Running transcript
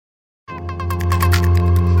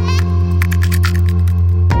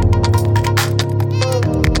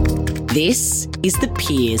This is the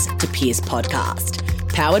Peers to Peers podcast,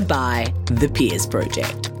 powered by the Peers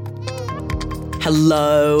Project.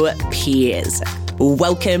 Hello, peers.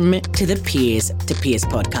 Welcome to the Peers to Peers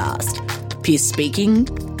podcast. Peers speaking,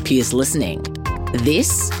 peers listening.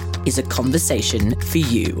 This is a conversation for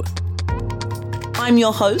you. I'm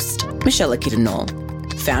your host, Michelle Kidinall,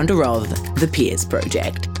 founder of the Peers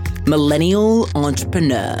Project, millennial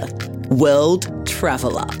entrepreneur, world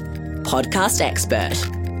traveller, podcast expert,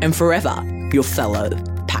 and forever your fellow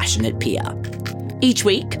passionate peer. Each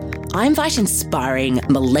week, I invite inspiring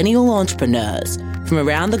millennial entrepreneurs from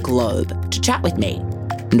around the globe to chat with me.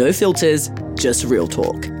 No filters, just real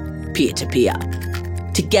talk, peer to peer.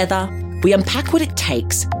 Together, we unpack what it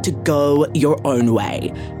takes to go your own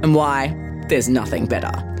way and why there's nothing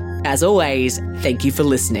better. As always, thank you for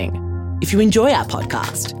listening. If you enjoy our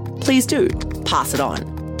podcast, please do pass it on.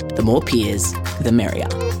 The more peers, the merrier.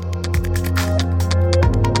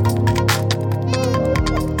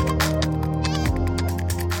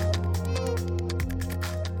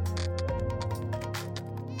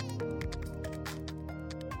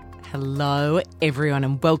 Hello, everyone,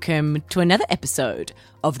 and welcome to another episode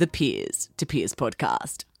of the Peers to Peers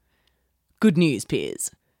podcast. Good news, peers.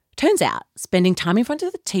 Turns out spending time in front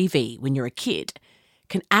of the TV when you're a kid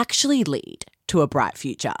can actually lead to a bright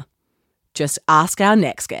future. Just ask our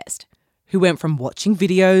next guest, who went from watching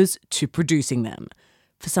videos to producing them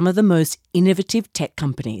for some of the most innovative tech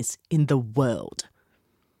companies in the world.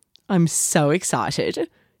 I'm so excited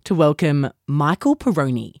to welcome Michael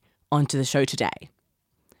Perrone onto the show today.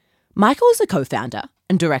 Michael is the co-founder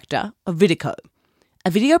and director of Videco, a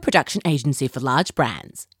video production agency for large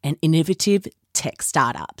brands and innovative tech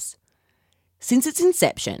startups. Since its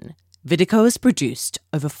inception, Videco has produced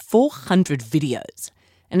over 400 videos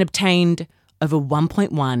and obtained over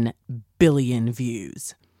 1.1 billion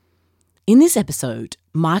views. In this episode,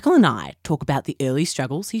 Michael and I talk about the early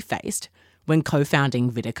struggles he faced when co-founding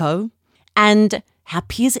Videco and how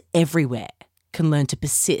peers everywhere can learn to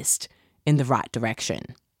persist in the right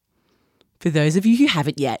direction. For those of you who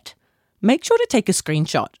haven't yet, make sure to take a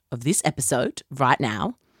screenshot of this episode right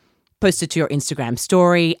now, post it to your Instagram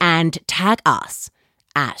story, and tag us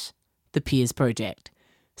at the Peers Project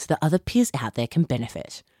so that other peers out there can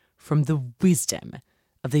benefit from the wisdom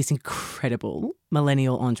of these incredible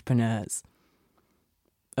millennial entrepreneurs.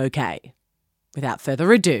 Okay, without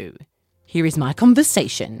further ado, here is my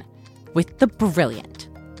conversation with the brilliant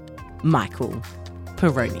Michael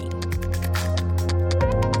Perrone.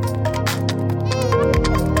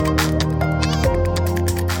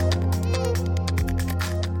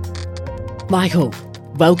 Michael,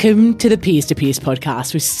 welcome to the Peers to Peers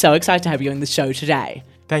podcast. We're so excited to have you on the show today.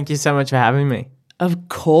 Thank you so much for having me. Of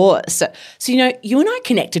course. So, you and I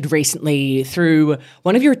connected recently through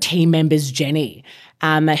one of your team members, Jenny,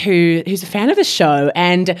 who's a fan of the show.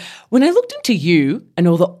 And when I looked into you and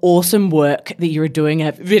all the awesome work that you were doing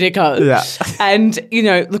at Videco, and,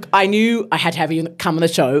 look, I knew I had to have you come on the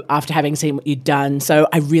show after having seen what you'd done. So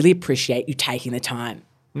I really appreciate you taking the time.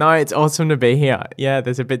 No, it's awesome to be here. Yeah,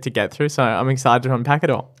 there's a bit to get through, so I'm excited to unpack it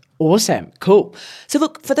all. Awesome. Cool. So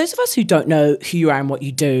look, for those of us who don't know who you are and what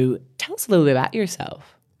you do, tell us a little bit about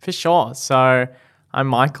yourself. For sure. So I'm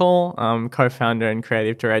Michael, co-founder and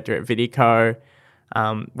creative director at Videco.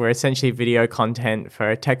 We're essentially video content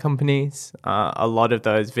for tech companies. A lot of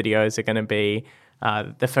those videos are going to be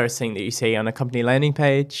the first thing that you see on a company landing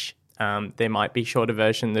page. There might be shorter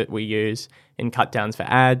version that we use in cut downs for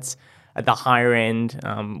ads. At the higher end,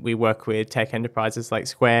 we work with tech enterprises like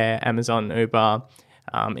Square, Amazon, Uber,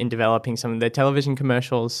 in developing some of their television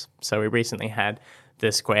commercials. So we recently had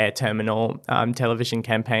the Square Terminal television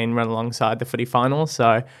campaign run alongside the footy final.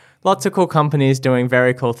 So lots of cool companies doing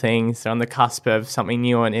very cool things. They're on the cusp of something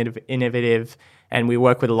new and innovative. And we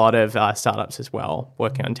work with a lot of startups as well,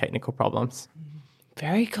 working on technical problems.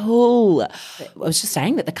 Very cool. I was just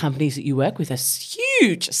saying that the companies that you work with are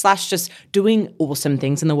huge / just doing awesome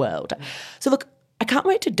things in the world. So look, I can't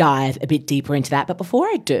wait to dive a bit deeper into that. But before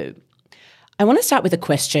I do, I want to start with a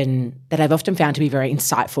question that I've often found to be very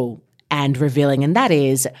insightful and revealing. And that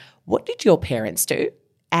is, what did your parents do?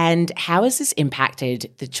 And how has this impacted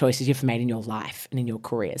the choices you've made in your life and in your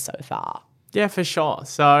career so far? Yeah, for sure.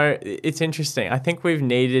 So it's interesting. I think we've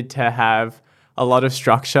needed to have a lot of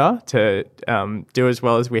structure to do as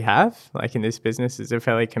well as we have. Like in this business, it's a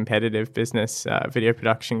fairly competitive business, video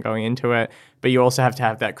production going into it, but you also have to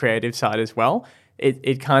have that creative side as well.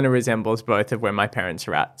 It kind of resembles both of where my parents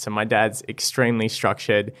are at. So my dad's extremely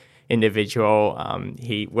structured individual.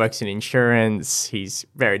 He works in insurance. He's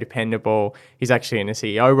very dependable. He's actually in a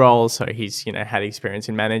CEO role, so he's had experience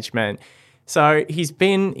in management. So he's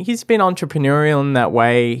been entrepreneurial in that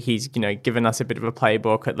way. He's given us a bit of a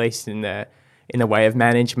playbook, at least in the way of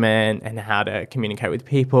management and how to communicate with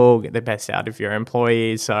people, get the best out of your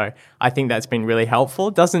employees. So I think that's been really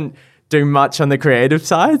helpful. Doesn't do much on the creative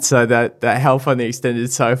side, so that help only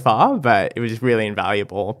extended so far, but it was really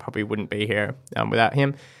invaluable. Probably wouldn't be here without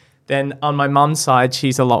him. Then on my mum's side,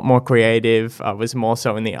 she's a lot more creative. I was more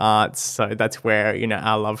so in the arts, so that's where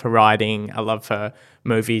our love for writing, our love for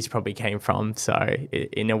movies probably came from. So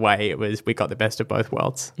in a way, we got the best of both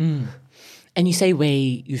worlds. And you say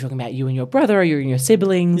you're talking about you and your brother, or you and your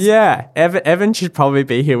siblings? Yeah, Evan should probably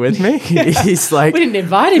be here with me. He's like, we didn't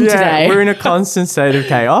invite him today. We're in a constant state of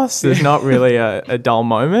chaos. There's not really a dull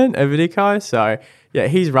moment at Vidico. So yeah,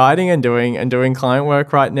 he's writing and doing client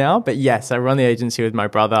work right now. But yes, I run the agency with my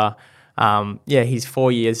brother. He's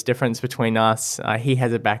 4 years difference between us. He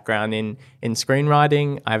has a background in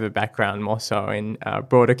screenwriting. I have a background more so in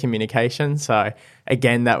broader communication. So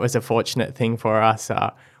again, that was a fortunate thing for us.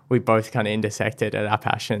 We both kind of intersected at our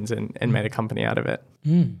passions and made a company out of it.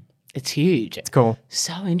 It's huge. It's cool.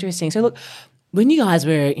 So interesting. So look, when you guys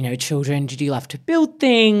were, children, did you love to build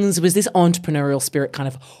things? Was this entrepreneurial spirit kind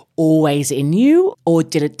of always in you, or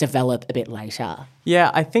did it develop a bit later?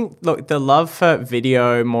 Yeah, I think, look, the love for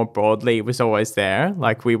video more broadly was always there.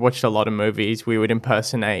 Like, we watched a lot of movies. We would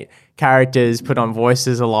impersonate characters, put on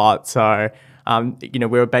voices a lot. So, we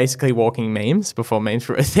were basically walking memes before memes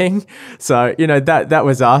were a thing. So, that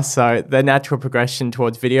was us. So the natural progression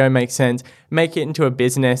towards video makes sense. Make it into a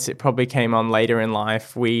business, it probably came on later in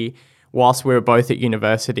life. Whilst we were both at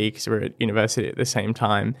university, because we were at university at the same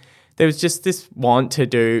time, there was just this want to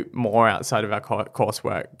do more outside of our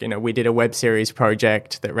coursework. We did a web series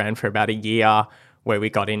project that ran for about a year where we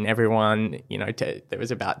got in everyone, there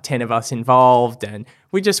was about 10 of us involved, and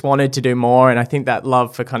we just wanted to do more. And I think that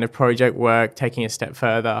love for kind of project work, taking a step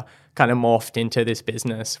further, kind of morphed into this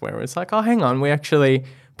business where it's like, oh, hang on, we actually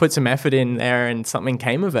put some effort in there and something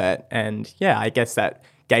came of it. And yeah, I guess that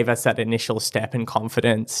gave us that initial step and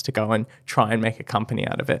confidence to go and try and make a company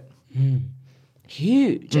out of it.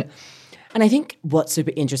 Huge. And I think what's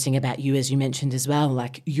super interesting about you, as you mentioned as well,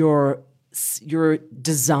 like your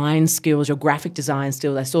design skills, your graphic design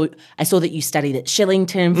skills. I saw that you studied at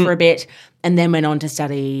Shillington for a bit and then went on to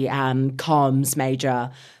study comms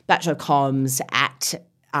major, Bachelor of Comms at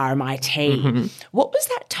RMIT. What was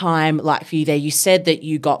that time like for you there? You said that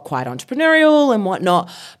you got quite entrepreneurial and whatnot,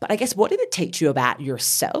 but I guess what did it teach you about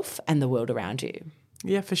yourself and the world around you?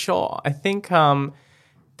 Yeah, for sure. I think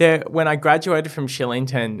when I graduated from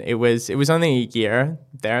Shillington, it was only a year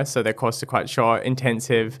there, so their courses are quite short,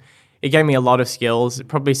 intensive. It gave me a lot of skills. It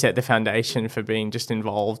probably set the foundation for being just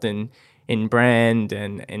involved in brand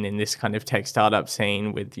and in this kind of tech startup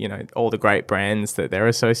scene with, all the great brands that they're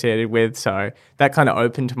associated with. So that kind of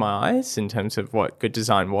opened my eyes in terms of what good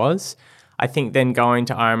design was. I think then going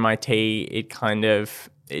to RMIT,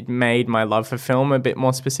 it made my love for film a bit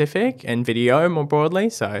more specific and video more broadly.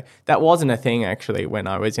 So that wasn't a thing actually when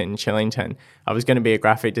I was in Shillington. I was going to be a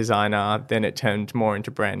graphic designer, then it turned more into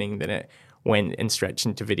branding, then it went and stretched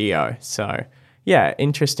into video. So yeah,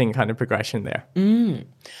 interesting kind of progression there.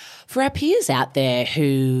 For our peers out there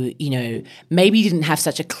who, maybe didn't have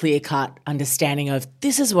such a clear-cut understanding of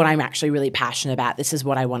this is what I'm actually really passionate about, this is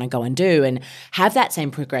what I want to go and do, and have that same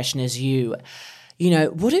progression as you,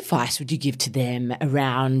 what advice would you give to them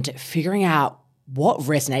around figuring out what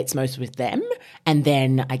resonates most with them and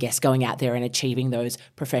then, I guess, going out there and achieving those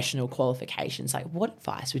professional qualifications? Like, what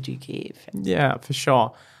advice would you give? Yeah, for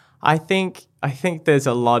sure. I think there's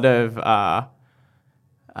a lot of I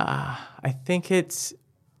think it's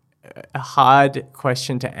a hard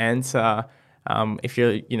question to answer if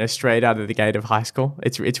you're straight out of the gate of high school.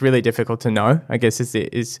 It's really difficult to know, I guess,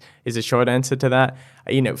 is a short answer to that.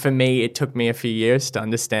 For me, it took me a few years to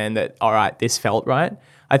understand that, all right, this felt right.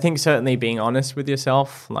 I think certainly being honest with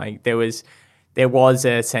yourself, like there was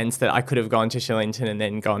a sense that I could have gone to Shillington and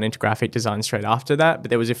then gone into graphic design straight after that, but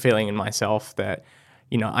there was a feeling in myself that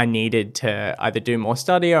I needed to either do more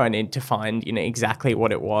study or I needed to find, exactly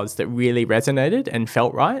what it was that really resonated and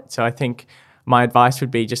felt right. So I think my advice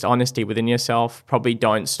would be just honesty within yourself. Probably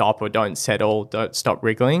don't stop or don't settle, don't stop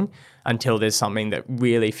wriggling until there's something that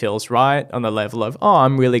really feels right on the level of, oh,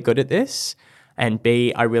 I'm really good at this. And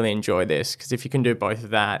B, I really enjoy this. Because if you can do both of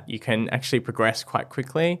that, you can actually progress quite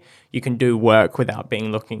quickly. You can do work without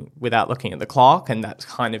looking at the clock. And that's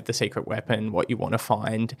kind of the secret weapon, what you want to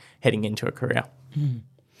find heading into a career.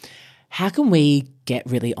 How can we get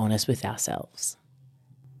really honest with ourselves?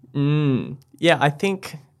 Yeah, I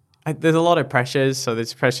think there's a lot of pressures. So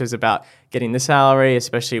there's pressures about getting the salary,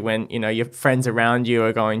 especially when, your friends around you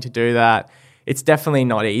are going to do that. it's definitely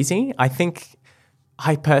not easy.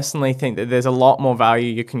 I personally think that there's a lot more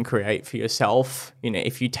value you can create for yourself,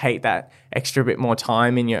 if you take that extra bit more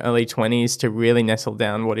time in your early 20s to really nestle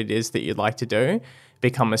down what it is that you'd like to do,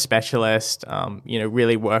 become a specialist,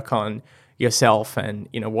 really work on yourself and,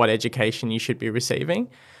 what education you should be receiving.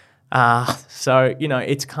 So,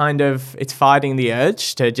 it's fighting the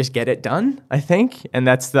urge to just get it done, I think. And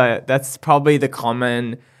that's probably the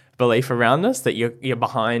common belief around us, that you're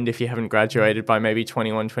behind if you haven't graduated by maybe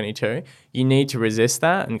 21, 22. You need to resist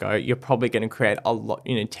that and go, you're probably going to create a lot,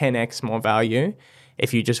 10x more value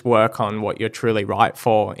if you just work on what you're truly right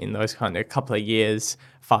for in those kind of couple of years,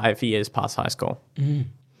 5 years past high school.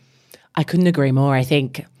 I couldn't agree more. I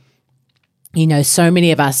think, so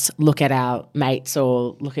many of us look at our mates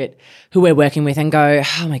or look at who we're working with and go,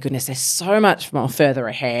 oh my goodness, they're so much more further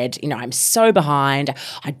ahead. I'm so behind.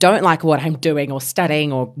 I don't like what I'm doing or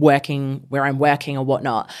studying or working where I'm working or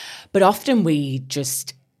whatnot. But often we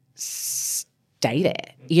just stay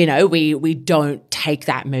there. We don't take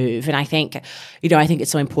that move. And I think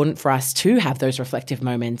it's so important for us to have those reflective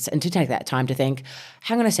moments and to take that time to think,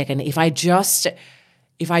 hang on a second, if I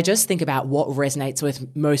just think about what resonates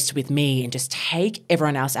most with me and just take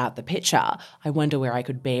everyone else out the picture, I wonder where I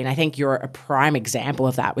could be. And I think you're a prime example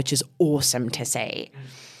of that, which is awesome to see.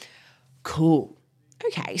 Cool.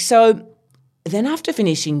 Okay, so then after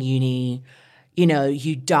finishing uni,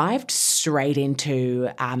 you dived straight into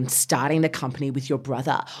starting the company with your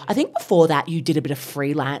brother. I think before that you did a bit of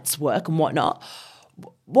freelance work and whatnot.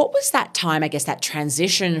 What was that time, I guess, that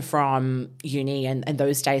transition from uni and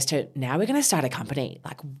those days to now we're going to start a company?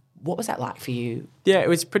 Like, what was that like for you? Yeah, it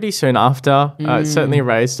was pretty soon after. It certainly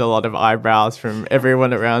raised a lot of eyebrows from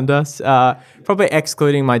everyone around us, probably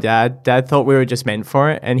excluding my dad. Dad thought we were just meant for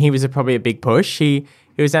it, and he was probably a big push. He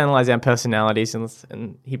was analysing our personalities,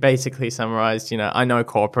 and he basically summarised, I know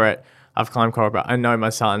corporate, I've climbed corporate, I know my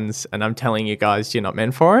sons, and I'm telling you guys you're not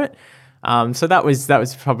meant for it. So that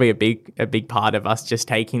was probably a big part of us just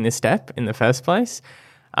taking the step in the first place.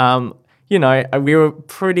 We were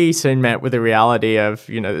pretty soon met with the reality of,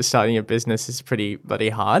 that starting a business is pretty bloody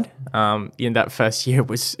hard. That first year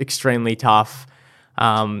was extremely tough.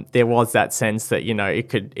 There was that sense that, it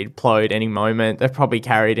could implode any moment. That probably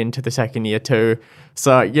carried into the second year too.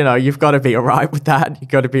 So, you've got to be all right with that.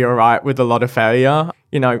 You've got to be all right with a lot of failure.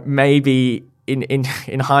 Maybe in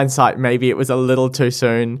hindsight, maybe it was a little too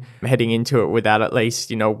soon heading into it without at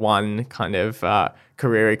least, one kind of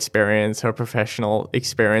career experience or professional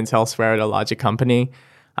experience elsewhere at a larger company.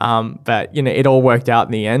 But, it all worked out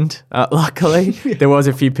in the end, luckily. There was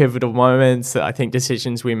a few pivotal moments, I think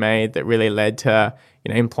decisions we made that really led to,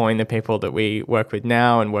 employing the people that we work with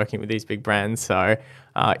now and working with these big brands. So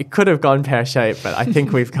it could have gone pear-shaped, but I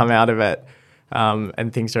think we've come out of it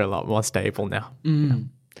and things are a lot more stable now.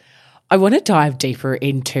 I want to dive deeper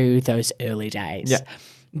into those early days. Yeah.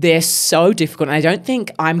 They're so difficult, and I don't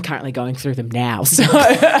think I'm currently going through them now. So,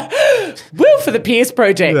 for the Peers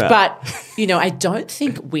Project. Yeah. But, I don't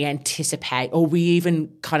think we anticipate or we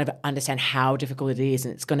even kind of understand how difficult it is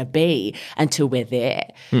and it's going to be until we're there.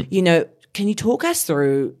 Can you talk us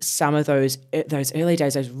through some of those early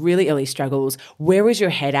days, those really early struggles? Where was your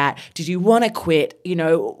head at? Did you want to quit?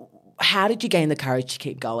 How did you gain the courage to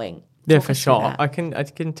keep going? Yeah, for sure. I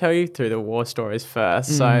can tell you through the war stories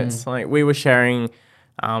first. So it's like we were sharing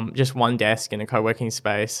just one desk in a co-working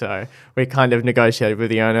space. So we kind of negotiated with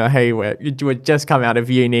the owner, hey, we'd just come out of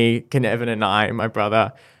uni, can Evan and I, my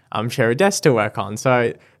brother, share a desk to work on?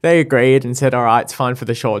 So they agreed and said, all right, it's fine for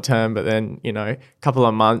the short term, but then, a couple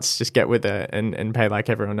of months, just get with it and pay like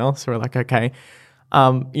everyone else. So we're like, okay.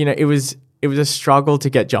 It was a struggle to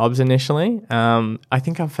get jobs initially. I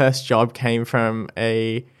think our first job came from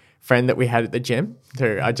a friend that we had at the gym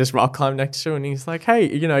who I just rock climbed next to, and he's like,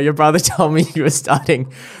 hey, your brother told me you were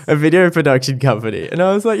starting a video production company. And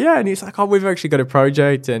I was like, yeah. And he's like, oh, we've actually got a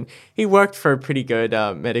project. And he worked for a pretty good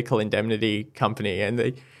medical indemnity company.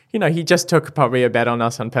 And he just took probably a bet on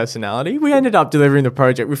us on personality. We ended up delivering the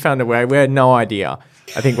project. We found a way. We had no idea,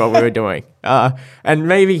 I think, what we were doing. And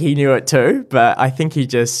maybe he knew it too, but I think he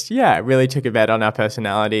just, really took a bet on our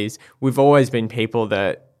personalities. We've always been people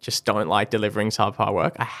that just don't like delivering subpar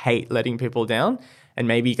work. I hate letting people down. And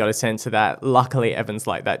maybe you got a sense of that. Luckily, Evan's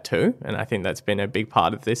like that too. And I think that's been a big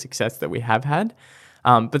part of the success that we have had.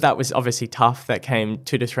 But that was obviously tough. That came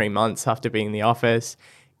 2 to 3 months after being in the office.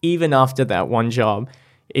 Even after that one job,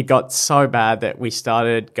 it got so bad that we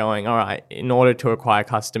started going, all right, in order to acquire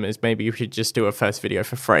customers, maybe you should just do a first video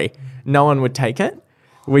for free. No one would take it.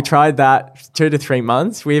 We tried that 2 to 3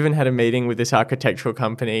 months. We even had a meeting with this architectural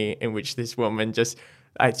company in which this woman just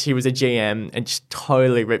she was a GM and just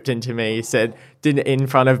totally ripped into me. Said, did in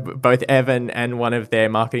front of both Evan and one of their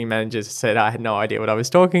marketing managers, said I had no idea what I was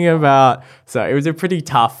talking about. So it was a pretty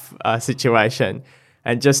tough situation.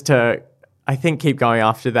 And just to, I think, keep going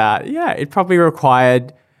after that, yeah, it probably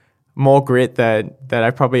required more grit that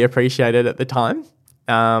I probably appreciated at the time.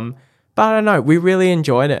 But I don't know, we really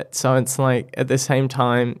enjoyed it. So it's like, at the same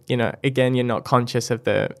time, again, you're not conscious of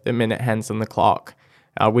the minute hands on the clock.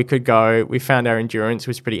 We found our endurance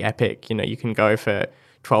was pretty epic. You can go for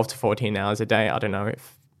 12 to 14 hours a day. I don't know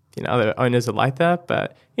if, other owners are like that,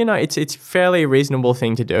 but, it's fairly a reasonable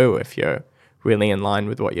thing to do if you're really in line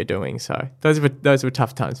with what you're doing. So those were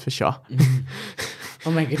tough times for sure. Oh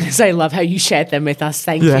my goodness, I love how you shared them with us.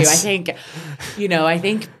 Thank you. I think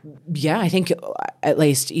at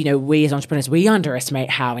least, we as entrepreneurs, we underestimate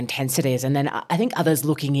how intense it is. And then I think others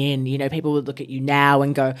looking in, people would look at you now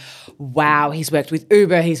and go, wow, he's worked with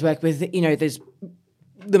Uber, he's worked with, there's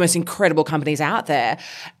the most incredible companies out there.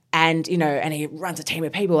 And, and he runs a team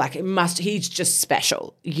of people, like he's just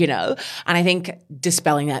special, And I think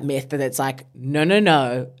dispelling that myth that it's like,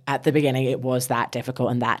 no, at the beginning it was that difficult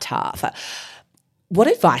and that tough. What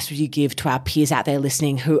advice would you give to our peers out there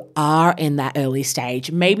listening who are in that early stage?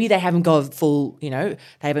 Maybe they haven't gone full, they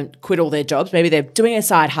haven't quit all their jobs. Maybe they're doing a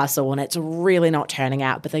side hustle and it's really not turning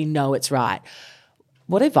out, but they know it's right.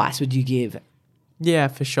 What advice would you give? Yeah,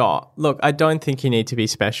 for sure. Look, I don't think you need to be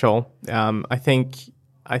special. I think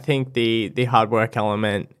the hard work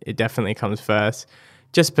element, it definitely comes first.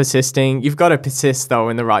 Just persisting. You've got to persist, though,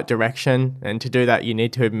 in the right direction. And to do that, you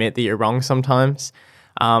need to admit that you're wrong sometimes.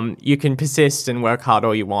 You can persist and work hard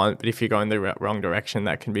all you want, but if you go in the wrong direction,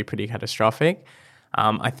 that can be pretty catastrophic.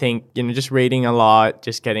 I think, just reading a lot,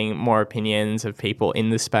 just getting more opinions of people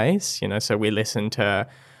in the space, so we listen to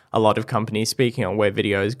a lot of companies speaking on where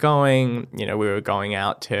video is going. We were going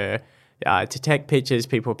out to tech pitches,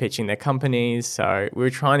 people pitching their companies. So we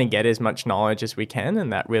were trying to get as much knowledge as we can,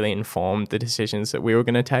 and that really informed the decisions that we were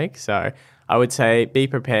going to take. So I would say be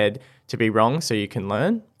prepared to be wrong so you can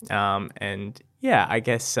learn. And yeah, I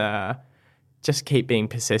guess just keep being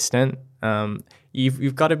persistent.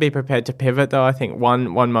 You've got to be prepared to pivot, though. I think one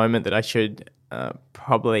moment that I should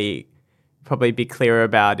probably be clear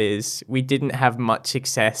about is we didn't have much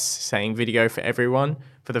success saying video for everyone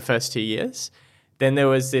for the first 2 years. Then there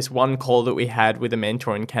was this one call that we had with a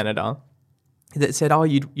mentor in Canada that said, oh,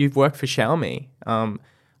 you've worked for Xiaomi.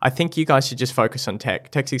 I think you guys should just focus on tech.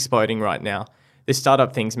 Tech's exploding right now. This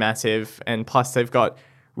startup thing's massive, and plus they've got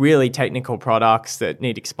really technical products that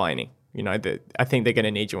need explaining. I think they're going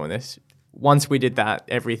to need you on this. Once we did that,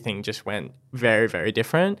 everything just went very, very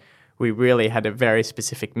different. We really had a very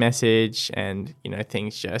specific message, and,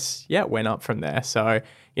 things just, went up from there. So,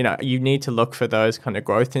 you need to look for those kind of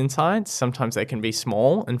growth insights. Sometimes they can be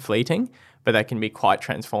small and fleeting, but they can be quite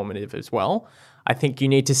transformative as well. I think you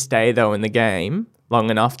need to stay, though, in the game long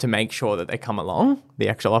enough to make sure that they come along, the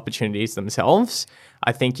actual opportunities themselves.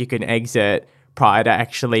 I think you can exit prior to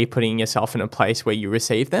actually putting yourself in a place where you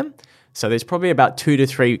receive them. So there's probably about 2 to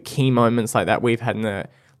 3 key moments like that we've had in the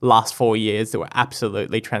last 4 years that were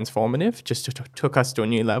absolutely transformative, just took us to a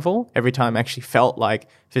new level. Every time actually felt like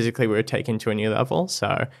physically we were taken to a new level.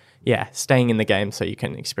 So yeah, staying in the game so you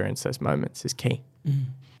can experience those moments is key.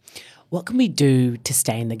 What can we do to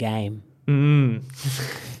stay in the game?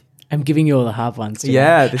 I'm giving you all the hard ones today.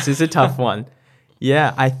 Yeah, this is a tough one.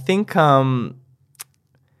 Yeah, I think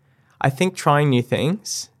trying new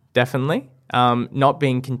things, definitely. Not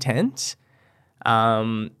being content,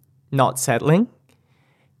 not settling,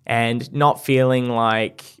 and not feeling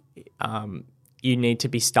like you need to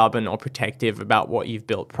be stubborn or protective about what you've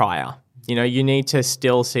built prior. You need to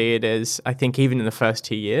still see it as, I think even in the first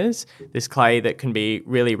 2 years, this clay that can be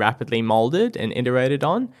really rapidly molded and iterated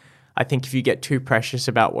on. I think if you get too precious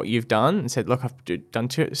about what you've done and said, look, I've done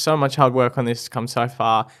so much hard work on this, come so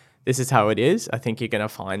far, this is how it is, I think you're going to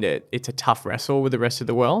find it's a tough wrestle with the rest of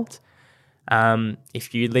the world.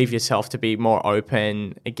 If you leave yourself to be more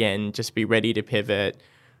open, again, just be ready to pivot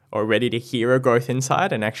or ready to hear a growth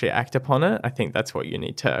insight and actually act upon it, I think that's what you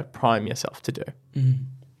need to prime yourself to do.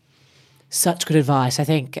 Such good advice. I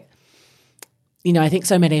think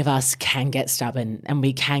so many of us can get stubborn and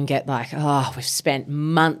we can get like, oh, we've spent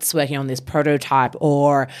months working on this prototype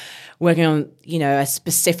or working on, a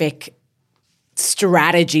specific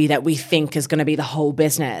strategy that we think is going to be the whole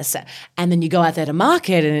business. And then you go out there to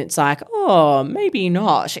market and it's like, oh, maybe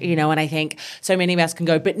not, and I think so many of us can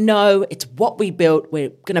go, but no, it's what we built. We're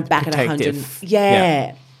going to back it 100.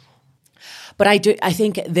 Yeah. But I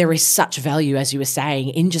think there is such value, as you were saying,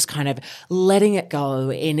 in just kind of letting it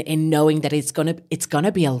go, in knowing that it's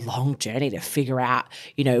gonna be a long journey to figure out,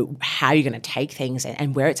 how you're gonna take things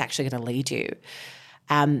and where it's actually gonna lead you.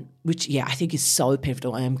 Which I think is so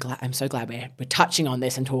pivotal. I'm so glad we're touching on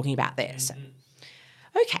this and talking about this.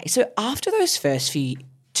 Okay, so after those first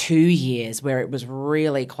 2 years where it was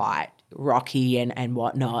really quite rocky and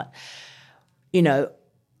whatnot,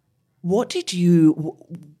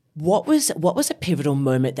 what was a pivotal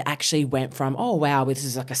moment that actually went from, oh wow, this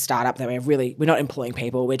is like a startup that we're not employing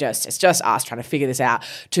people, it's just us trying to figure this out,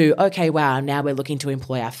 to okay, wow, now we're looking to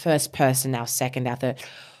employ our first person, our second, our third.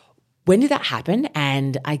 When did that happen?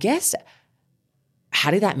 And I guess,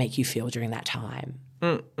 how did that make you feel during that time?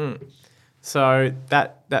 So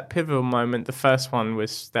that pivotal moment, the first one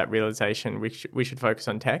was that realization we should focus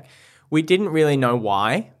on tech. We didn't really know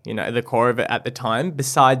why, the core of it at the time,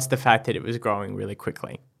 besides the fact that it was growing really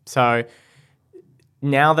quickly. So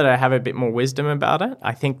now that I have a bit more wisdom about it,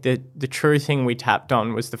 I think that the true thing we tapped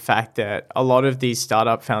on was the fact that a lot of these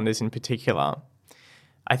startup founders in particular,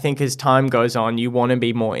 I think as time goes on, you want to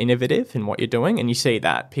be more innovative in what you're doing. And you see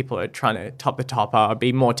that people are trying to top the topper,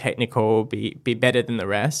 be more technical, be better than the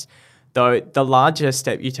rest. Though the larger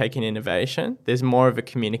step you take in innovation, there's more of a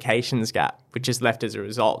communications gap, which is left as a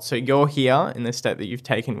result. So you're here in the step that you've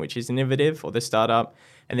taken, which is innovative or the startup,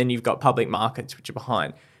 and then you've got public markets, which are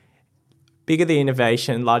behind. Bigger the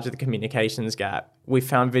innovation, larger the communications gap. We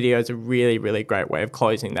found video is a really, really great way of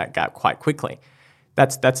closing that gap quite quickly.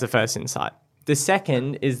 That's the first insight. The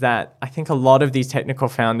second is that I think a lot of these technical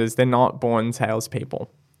founders, they're not born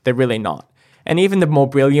salespeople. They're really not. And even the more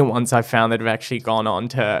brilliant ones I've found that have actually gone on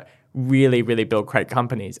to really, really build great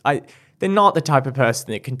companies, they're not the type of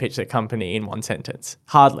person that can pitch their company in one sentence.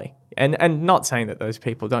 Hardly. And not saying that those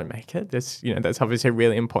people don't make it. That's obviously a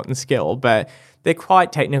really important skill, but they're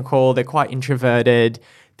quite technical, they're quite introverted,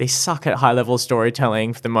 they suck at high-level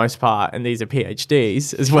storytelling for the most part, and these are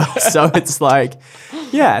PhDs as well. So it's like,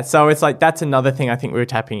 that's another thing I think we were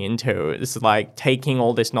tapping into. It's like taking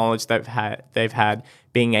all this knowledge they've had,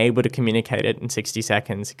 being able to communicate it in 60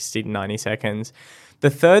 seconds, 60 to 90 seconds. The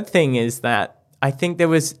third thing is that I think there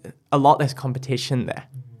was a lot less competition there,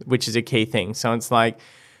 which is a key thing. So it's like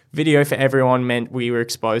video for everyone meant we were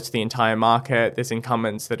exposed to the entire market. There's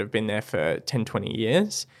incumbents that have been there for 10, 20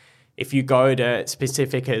 years. If you go to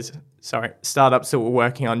startups that were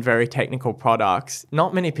working on very technical products,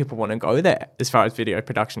 not many people want to go there as far as video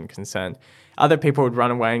production is concerned. Other people would run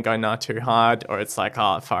away and go, nah, too hard, or it's like,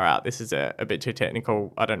 oh, far out, this is a bit too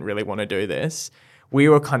technical, I don't really want to do this. We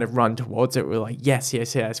were kind of run towards it. We were like, yes,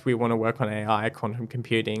 we want to work on AI, quantum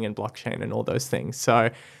computing and blockchain and all those things. So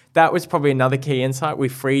that was probably another key insight. We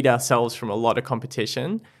freed ourselves from a lot of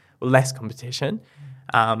competition, less competition,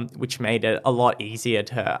 which made it a lot easier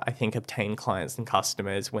to, I think, obtain clients and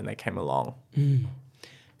customers when they came along.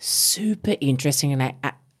 Super interesting. And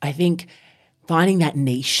I think finding that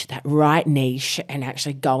niche, that right niche, and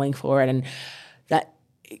actually going for it, and that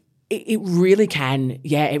it really can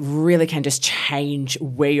just change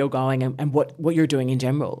where you're going and what you're doing in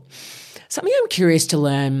general. Something I'm curious to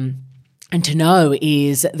learn and to know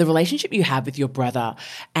is the relationship you have with your brother.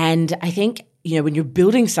 And I think, when you're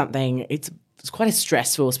building something, it's quite a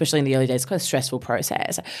stressful, especially in the early days, quite a stressful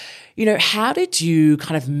process. How did you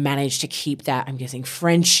kind of manage to keep that, I'm guessing,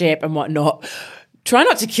 friendship and whatnot? Try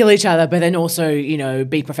not to kill each other, but then also,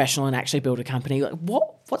 be professional and actually build a company. Like,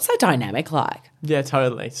 what's that dynamic like? Yeah,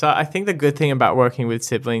 totally. So I think the good thing about working with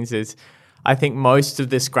siblings is I think most of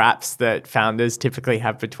the scraps that founders typically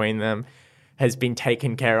have between them has been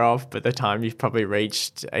taken care of by the time you've probably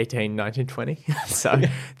reached 18, 19, 20. So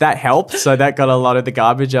that helped. So that got a lot of the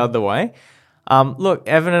garbage out of the way. Look,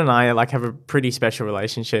 Evan and I have a pretty special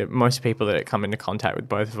relationship. Most people that come into contact with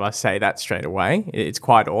both of us say that straight away. It's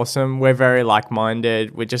quite awesome. We're very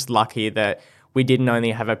like-minded. We're just lucky that we didn't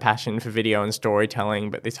only have a passion for video and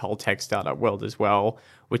storytelling, but this whole tech startup world as well,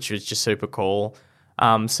 which was just super cool.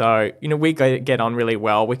 So we get on really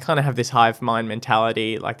well. We kind of have this hive mind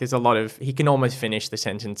mentality. Like there's a lot of, he can almost finish the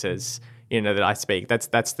sentences, that I speak. That's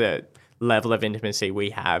the level of intimacy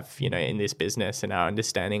we have, in this business and our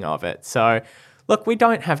understanding of it. So look, we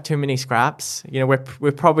don't have too many scraps.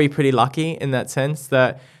 We're probably pretty lucky in that sense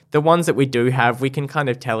that the ones that we do have, we can kind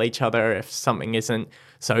of tell each other if something isn't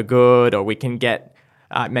so good, or we can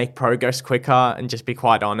make progress quicker and just be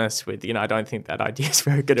quite honest with, I don't think that idea is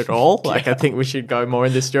very good at all. I think we should go more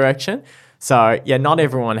in this direction. So yeah, not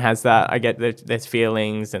everyone has that. I get that there's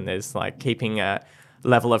feelings and there's keeping a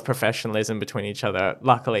level of professionalism between each other.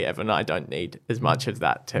 Luckily, Evan and I don't need as much of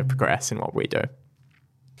that to progress in what we do.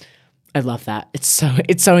 I love that. It's so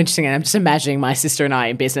interesting. And I'm just imagining my sister and I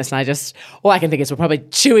in business, and all I can think is we'll probably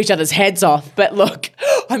chew each other's heads off. But look,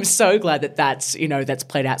 I'm so glad that that's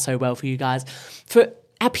played out so well for you guys. For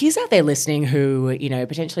our peers out there listening who,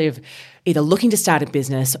 potentially have either looking to start a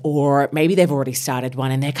business or maybe they've already started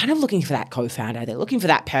one and they're kind of looking for that co-founder, they're looking for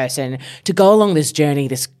that person to go along this journey,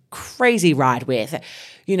 this crazy ride with,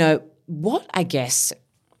 what, I guess,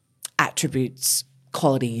 attributes,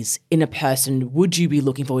 qualities in a person would you be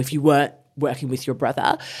looking for if you weren't working with your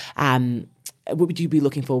brother? What would you be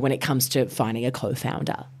looking for when it comes to finding a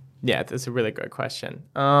co-founder? Yeah, that's a really great question.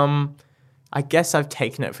 I guess I've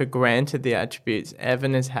taken it for granted the attributes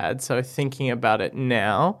Evan has had. So thinking about it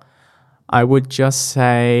now, I would just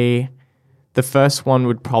say the first one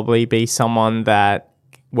would probably be someone that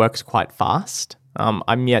works quite fast.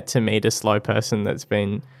 I'm yet to meet a slow person that's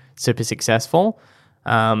been super successful.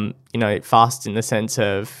 Fast in the sense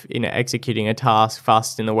of, executing a task,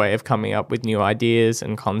 fast in the way of coming up with new ideas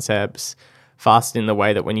and concepts, fast in the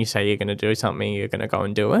way that when you say you're going to do something, you're going to go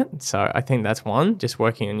and do it. So I think that's one, just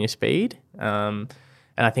working on your speed. And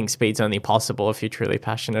I think speed's only possible if you're truly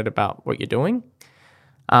passionate about what you're doing.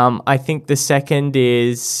 I think the second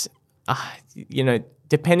is,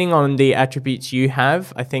 depending on the attributes you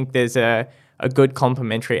have, I think there's a good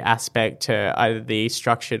complementary aspect to either the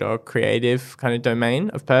structured or creative kind of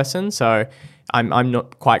domain of person. So I'm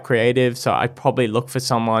not quite creative, so I'd probably look for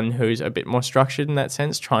someone who's a bit more structured in that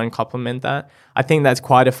sense, try and complement that. I think that's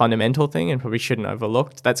quite a fundamental thing and probably shouldn't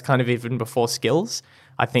overlooked. That's kind of even before skills.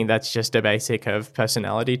 I think that's just a basic of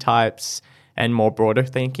personality types and more broader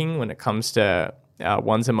thinking when it comes to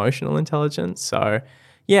one's emotional intelligence. So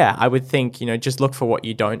yeah, I would think, just look for what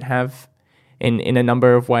you don't have in a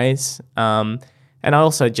number of ways. And I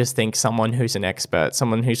also just think someone who's an expert,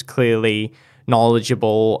 someone who's clearly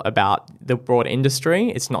knowledgeable about the broad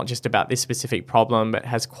industry. It's not just about this specific problem, but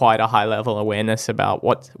has quite a high level awareness about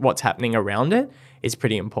what's happening around it is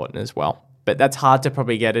pretty important as well. But that's hard to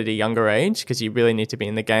probably get at a younger age because you really need to be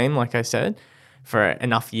in the game, like I said, for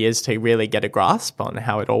enough years to really get a grasp on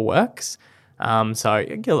how it all works.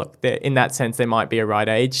 Look, in that sense, there might be a right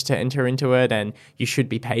age to enter into it, and you should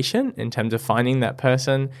be patient in terms of finding that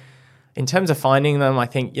person. In terms of finding them, I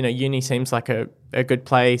think, uni seems like a good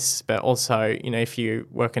place, but also, if you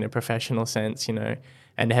work in a professional sense,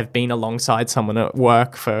 and have been alongside someone at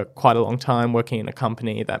work for quite a long time, working in a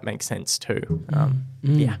company, that makes sense too.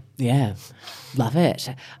 Yeah, love it.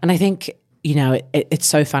 And I think, it's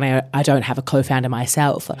so funny. I don't have a co-founder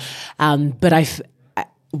myself, but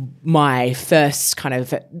my first kind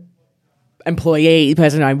of employee, the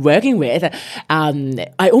person I'm working with,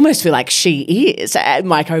 I almost feel like she is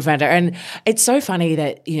my co-founder. And it's so funny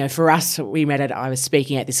that, for us, we met I was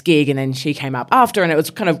speaking at this gig and then she came up after and it was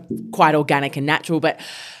kind of quite organic and natural. But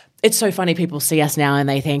it's so funny, people see us now and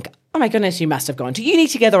they think, oh my goodness, you must have gone to uni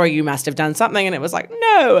together or you must have done something. And it was like,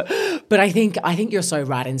 no. But I think you're so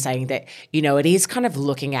right in saying that, it is kind of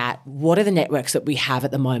looking at what are the networks that we have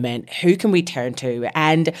at the moment, who can we turn to?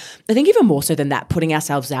 And I think even more so than that, putting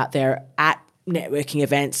ourselves out there at networking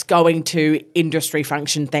events, going to industry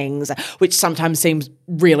function things, which sometimes seems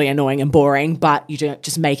really annoying and boring, but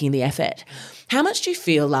just making the effort. How much do you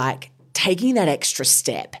feel like taking that extra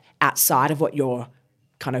step outside of what your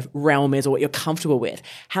kind of realm is or what you're comfortable with,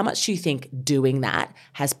 how much do you think doing that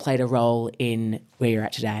has played a role in where you're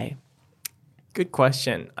at today? Good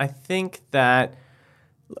question. I think that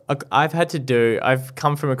I've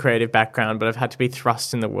come from a creative background, but I've had to be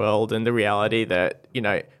thrust in the world and the reality that,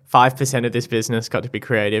 5% of this business got to be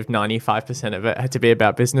creative, 95% of it had to be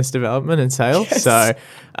about business development and sales. Yes. So,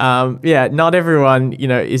 not everyone,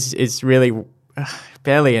 is really,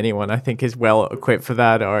 barely anyone I think is well equipped for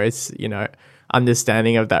that or is,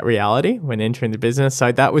 understanding of that reality when entering the business. So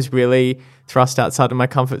that was really thrust outside of my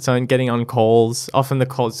comfort zone, getting on calls. Often the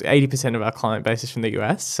calls, 80% of our client base is from the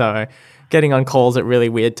US. So getting on calls at really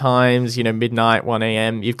weird times, midnight, 1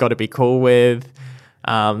 a.m., you've got to be cool with.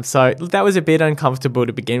 So that was a bit uncomfortable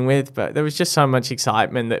to begin with, but there was just so much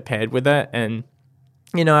excitement that paired with it. And,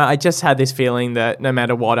 I just had this feeling that no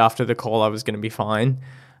matter what, after the call, I was going to be fine.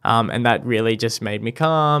 And that really just made me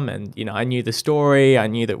calm. And, I knew the story. I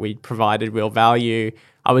knew that we provided real value.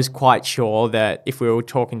 I was quite sure that if we were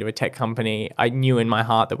talking to a tech company, I knew in my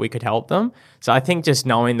heart that we could help them. So I think just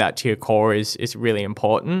knowing that to your core is really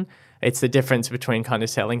important. It's the difference between kind of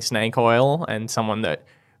selling snake oil and someone that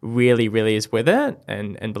really, really is with it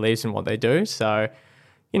and believes in what they do. So,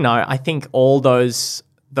 I think all those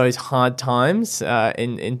hard times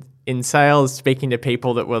in sales, speaking to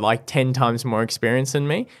people that were like 10 times more experienced than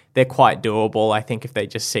me, they're quite doable, I think, if they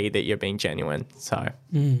just see that you're being genuine. So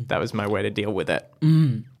that was my way to deal with it.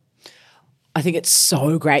 I think it's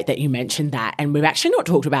so great that you mentioned that. And we've actually not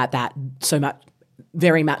talked about that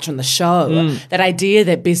very much on the show, that idea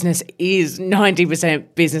that business is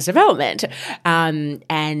 90% business development. And,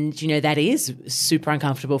 that is super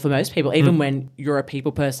uncomfortable for most people, even when you're a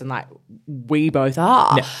people person like we both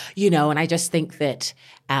are, and I just think that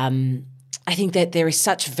there is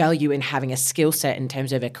such value in having a skill set in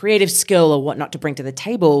terms of a creative skill or whatnot to bring to the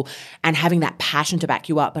table and having that passion to back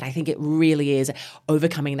you up. But I think it really is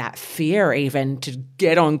overcoming that fear even to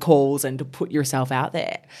get on calls and to put yourself out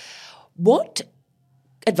there. What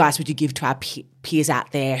advice would you give to our peers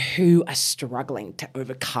out there who are struggling to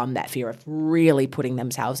overcome that fear of really putting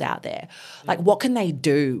themselves out there? Like, what can they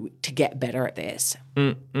do to get better at this?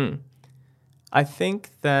 I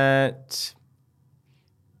think that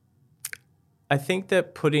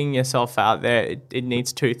putting yourself out there, it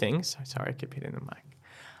needs two things. Sorry, I keep hitting the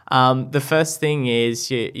mic. The first thing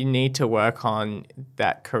is you need to work on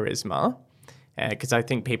that charisma, because I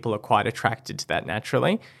think people are quite attracted to that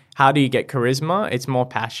naturally. How do you get charisma? It's more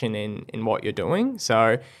passion in what you're doing.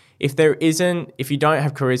 So if you don't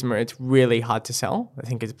have charisma, it's really hard to sell. I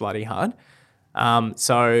think it's bloody hard.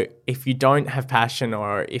 So if you don't have passion,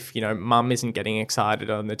 or if, mum isn't getting excited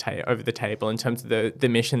on over the table in terms of the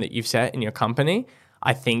mission that you've set in your company,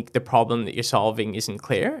 I think the problem that you're solving isn't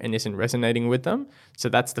clear and isn't resonating with them. So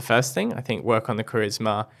that's the first thing. I think work on the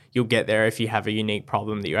charisma. You'll get there if you have a unique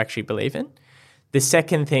problem that you actually believe in. The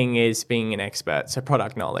second thing is being an expert, so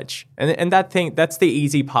product knowledge. And that's the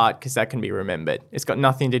easy part because that can be remembered. It's got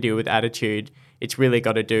nothing to do with attitude. It's really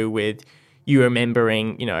got to do with you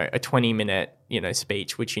remembering, a 20-minute,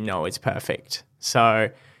 speech, which is perfect. So,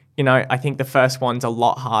 I think the first one's a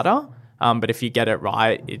lot harder, but if you get it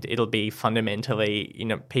right, it'll be fundamentally,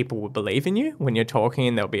 people will believe in you when you're talking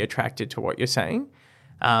and they'll be attracted to what you're saying.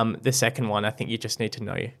 The second one, I think you just need to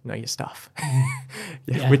know your stuff,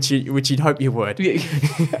 which you'd hope you would.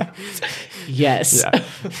 Yes. Yeah.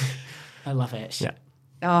 I love it. Yeah.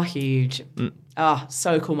 Oh, huge. Oh,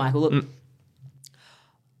 so cool, Michael. Look,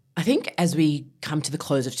 I think as we come to the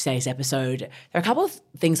close of today's episode, there are a couple of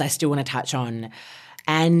things I still want to touch on.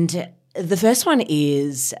 And the first one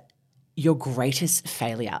is your greatest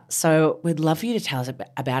failure. So we'd love for you to tell us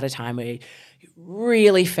about a time where you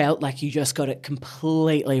really felt like you just got it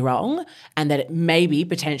completely wrong and that it maybe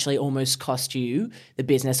potentially almost cost you the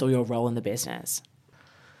business or your role in the business.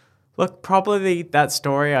 Look, probably that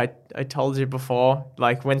story I told you before,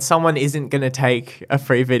 like when someone isn't going to take a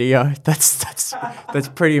free video, that's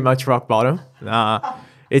pretty much rock bottom.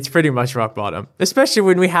 It's pretty much rock bottom, especially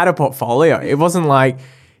when we had a portfolio. It wasn't like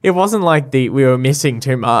we were missing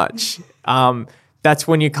too much. That's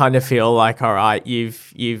when you kind of feel like, all right,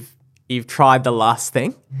 you've tried the last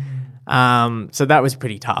thing. So that was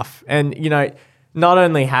pretty tough. And, not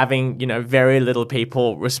only having, very little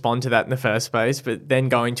people respond to that in the first place, but then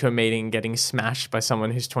going to a meeting and getting smashed by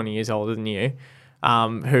someone who's 20 years older than you,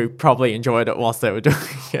 who probably enjoyed it whilst they were doing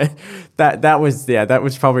it. That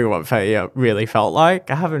was probably what failure really felt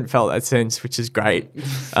like. I haven't felt that since, which is great. We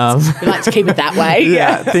like to keep it that way.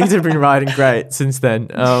 Yeah, things have been riding great since then.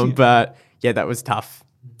 But yeah, that was tough.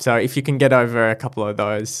 So if you can get over a couple of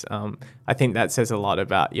those, I think that says a lot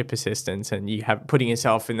about your persistence and you have putting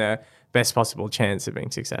yourself in the best possible chance of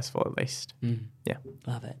being successful, at least. Yeah.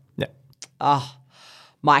 Love it. Yeah. Oh,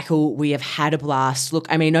 Michael, we have had a blast.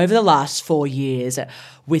 Look, over the last 4 years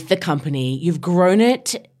with the company, you've grown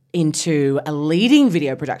it into a leading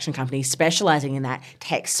video production company specializing in that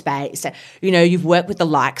tech space. You've worked with the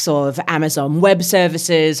likes of Amazon Web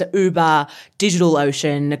Services, Uber,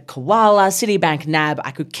 DigitalOcean, Koala, Citibank, NAB.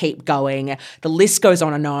 I could keep going. The list goes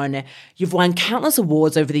on and on. You've won countless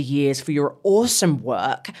awards over the years for your awesome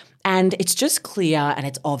work. And it's just clear and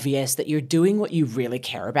it's obvious that you're doing what you really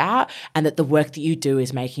care about and that the work that you do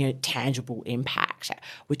is making a tangible impact,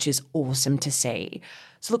 which is awesome to see.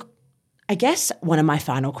 So look, I guess one of my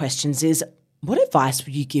final questions is, what advice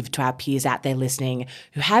would you give to our peers out there listening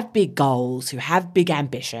who have big goals, who have big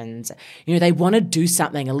ambitions? They want to do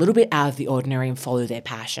something a little bit out of the ordinary and follow their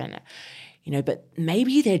passion, but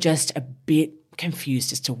maybe they're just a bit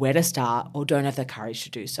confused as to where to start or don't have the courage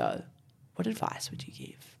to do so. What advice would you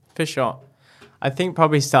give? For sure. I think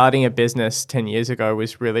probably starting a business 10 years ago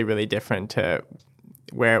was really, really different to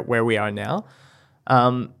where we are now.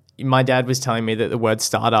 My dad was telling me that the word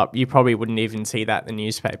startup, you probably wouldn't even see that in the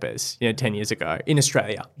newspapers, 10 years ago, in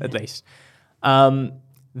Australia at least.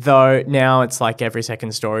 Though now it's like every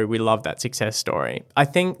second story, we love that success story. I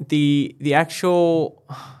think the actual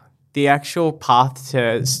path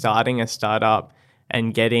to starting a startup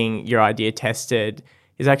and getting your idea tested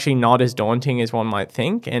is actually not as daunting as one might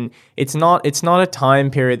think. And it's not a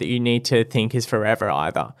time period that you need to think is forever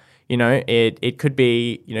either. It could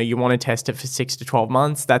be, you want to test it for 6 to 12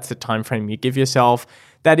 months. That's the time frame you give yourself.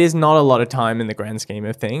 That is not a lot of time in the grand scheme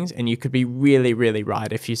of things, and you could be really, really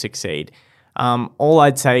right if you succeed. All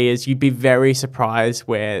I'd say is you'd be very surprised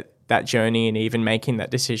where that journey and even making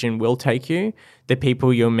that decision will take you, the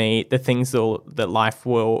people you'll meet, the things that life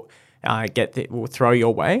will will throw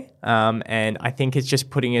your way. And I think it's just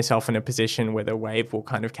putting yourself in a position where the wave will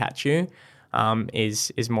kind of catch you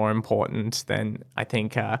is more important than, I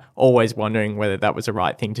think, always wondering whether that was the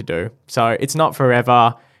right thing to do. So it's not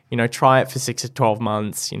forever. Try it for 6 to 12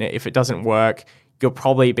 months. If it doesn't work, you'll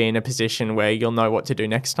probably be in a position where you'll know what to do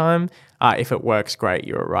next time. If it works, great,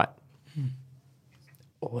 you're right.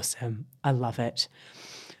 Awesome. I love it.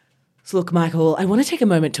 So look, Michael, I want to take a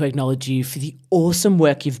moment to acknowledge you for the awesome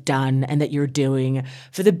work you've done and that you're doing,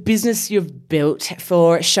 for the business you've built,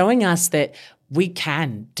 for showing us that we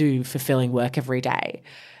can do fulfilling work every day,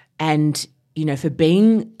 and, for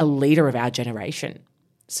being a leader of our generation.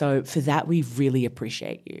 So for that, we really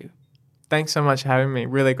appreciate you. Thanks so much for having me.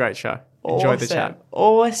 Really great show. Enjoyed the chat.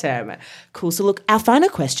 Awesome. Cool. So look, our final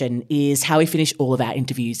question is how we finish all of our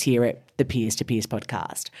interviews here at the Peers to Peers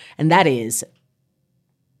podcast. And that is,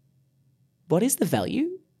 what is the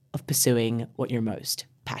value of pursuing what you're most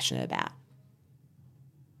passionate about?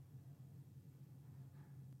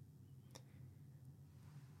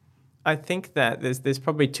 I think that there's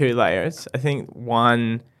probably two layers. I think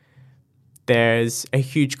one, there's a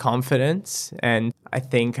huge confidence and I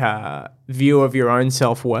think view of your own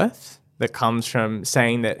self-worth that comes from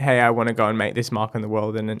saying that, hey, I want to go and make this mark on the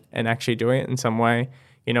world and actually doing it in some way.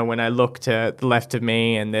 When I look to the left of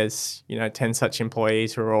me and there's, 10 such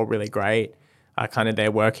employees who are all really great, kind of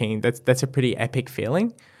they're working, that's a pretty epic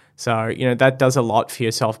feeling. So, that does a lot for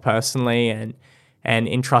yourself personally and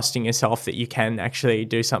in trusting yourself that you can actually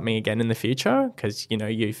do something again in the future because,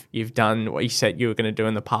 you've done what you said you were going to do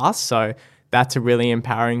in the past. So that's a really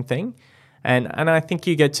empowering thing. And I think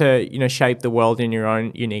you get to, shape the world in your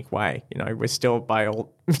own unique way. We're still by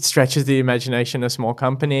all stretches of the imagination a small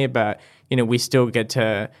company, but, we still get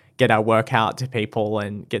to get our work out to people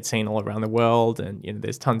and get seen all around the world. And,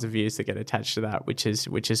 there's tons of views that get attached to that, which is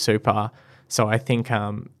super. So I think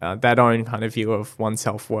that own kind of view of one's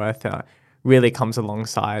self-worth really comes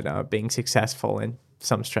alongside being successful in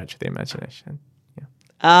some stretch of the imagination.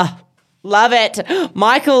 Yeah. Love it.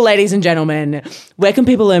 Michael, ladies and gentlemen, where can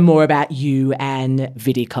people learn more about you and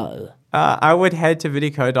Vidico? I would head to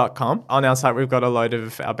vidico.com. On our site, we've got a load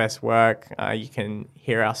of our best work. You can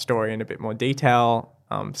hear our story in a bit more detail.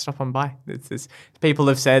 Stop on by. People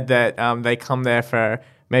have said that they come there for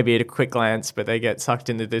maybe at a quick glance, but they get sucked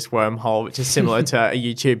into this wormhole, which is similar to a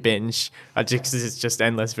YouTube binge. It's just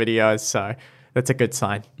endless videos. So that's a good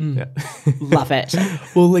sign. Yeah. Love it.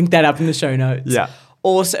 We'll link that up in the show notes. Yeah.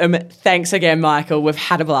 Awesome. Thanks again, Michael. We've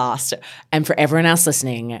had a blast. And for everyone else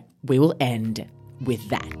listening, we will end with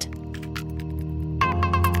that.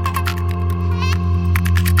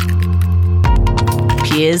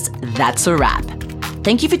 Peers, that's a wrap.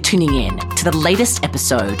 Thank you for tuning in to the latest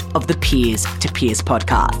episode of the Peers to Peers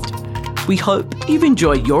podcast. We hope you've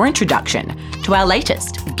enjoyed your introduction to our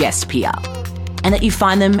latest guest peer and that you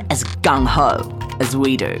find them as gung-ho as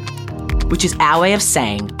we do, which is our way of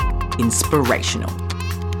saying inspirational.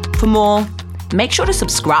 For more, make sure to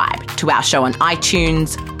subscribe to our show on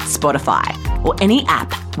iTunes, Spotify, or any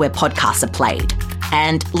app where podcasts are played,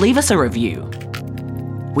 and leave us a review.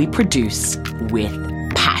 We produce with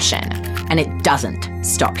passion, and it doesn't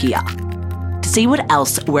stop here. To see what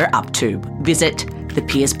else we're up to, visit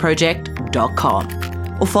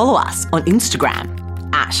thepeersproject.com or follow us on Instagram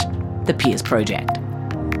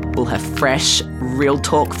 @thepeersproject. We'll have fresh, real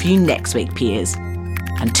talk for you next week, peers.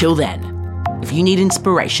 Until then, if you need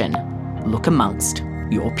inspiration, look amongst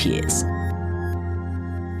your peers.